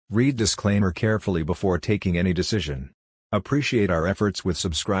Read disclaimer carefully before taking any decision. Appreciate our efforts with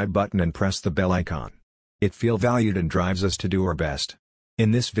subscribe button and press the bell icon. It feel valued and drives us to do our best.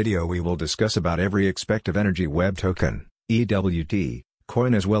 In this video we will discuss about every expected Energy Web token, EWT,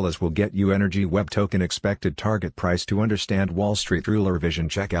 coin as well as will get you Energy Web token expected target price to understand Wallstreetruler vision.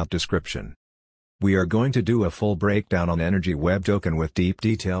 Check out description. We are going to do a full breakdown on Energy Web token with deep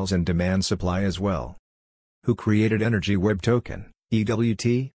details and demand supply as well. Who created Energy Web token,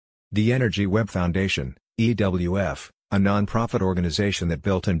 EWT? The Energy Web Foundation, EWF, a non-profit organization that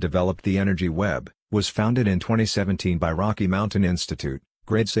built and developed the Energy Web, was founded in 2017 by Rocky Mountain Institute,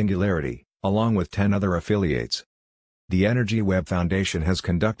 Great Singularity, along with 10 other affiliates. The Energy Web Foundation has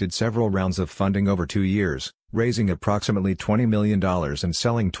conducted several rounds of funding over 2 years, raising approximately $20 million and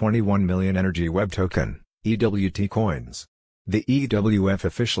selling 21 million Energy Web token, EWT coins. The EWF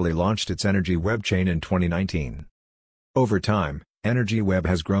officially launched its Energy Web chain in 2019. Over time, Energy Web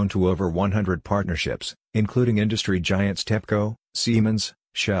has grown to over 100 partnerships, including industry giants TEPCO, Siemens,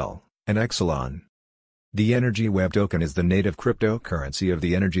 Shell, and Exelon. The Energy Web token is the native cryptocurrency of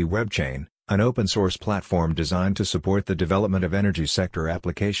the Energy Web chain, an open-source platform designed to support the development of energy sector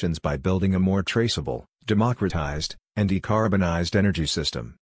applications by building a more traceable, democratized, and decarbonized energy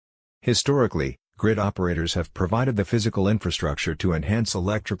system. Historically, grid operators have provided the physical infrastructure to enhance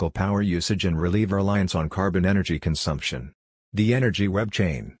electrical power usage and relieve reliance on carbon energy consumption. The Energy Web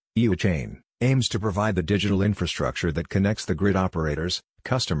chain, EWT, aims to provide the digital infrastructure that connects the grid operators,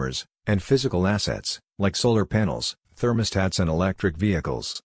 customers, and physical assets, like solar panels, thermostats and electric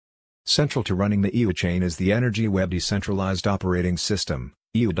vehicles. Central to running the EWT chain is the Energy Web Decentralized Operating System,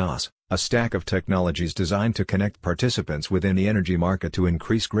 EWDOS, a stack of technologies designed to connect participants within the energy market to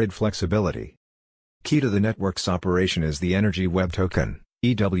increase grid flexibility. Key to the network's operation is the Energy Web token,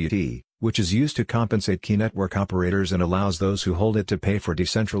 EWT, which is used to compensate key network operators and allows those who hold it to pay for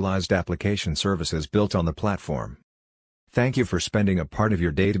decentralized application services built on the platform. Thank you for spending a part of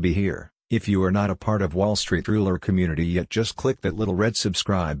your day to be here. If you are not a part of Wallstreetruler community yet, just click that little red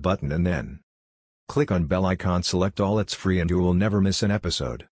subscribe button and then click on bell icon, select all. It's free and you will never miss an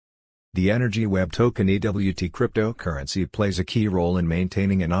episode. The Energy Web token EWT cryptocurrency plays a key role in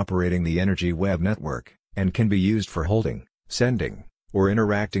maintaining and operating the Energy Web network, and can be used for holding, sending, or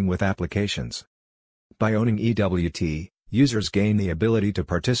interacting with applications. By owning EWT, users gain the ability to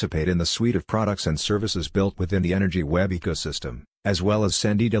participate in the suite of products and services built within the Energy Web ecosystem, as well as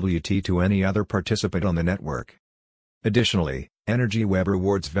send EWT to any other participant on the network. Additionally, Energy Web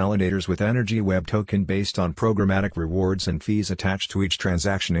rewards validators with Energy Web token based on programmatic rewards and fees attached to each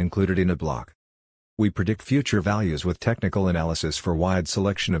transaction included in a block. We predict future values with technical analysis for wide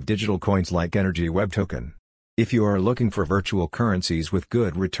selection of digital coins like Energy Web token. If you are looking for virtual currencies with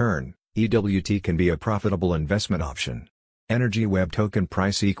good return, EWT can be a profitable investment option. Energy Web token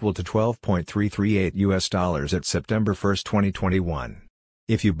price equal to $12.338 at September 1, 2021.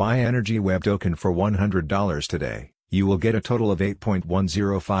 If you buy Energy Web token for $100 today, you will get a total of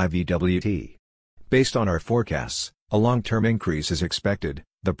 8.105 EWT. Based on our forecasts, a long-term increase is expected.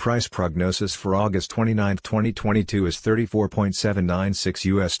 The price prognosis for August 29, 2022 is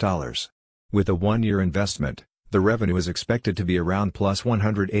 $34.796. With a 1-year investment, the revenue is expected to be around plus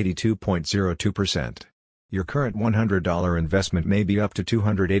 182.02%. Your current $100 investment may be up to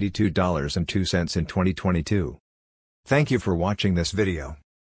 $282.02 in 2022. Thank you for watching this video.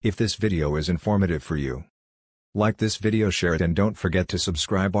 If this video is informative for you, like this video, share it, and don't forget to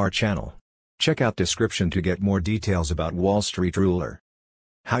subscribe our channel. Check out description to get more details about Wallstreetruler.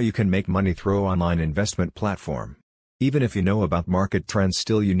 How you can make money through online investment platform. Even if you know about market trends,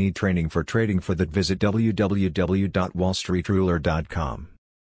 still you need training for trading. For that, visit www.wallstreetruler.com.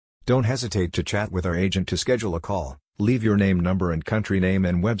 Don't hesitate to chat with our agent to schedule a call. Leave your name, number and country name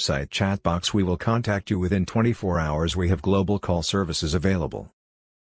and website chat box. We will contact you within 24 hours. We have global call services available.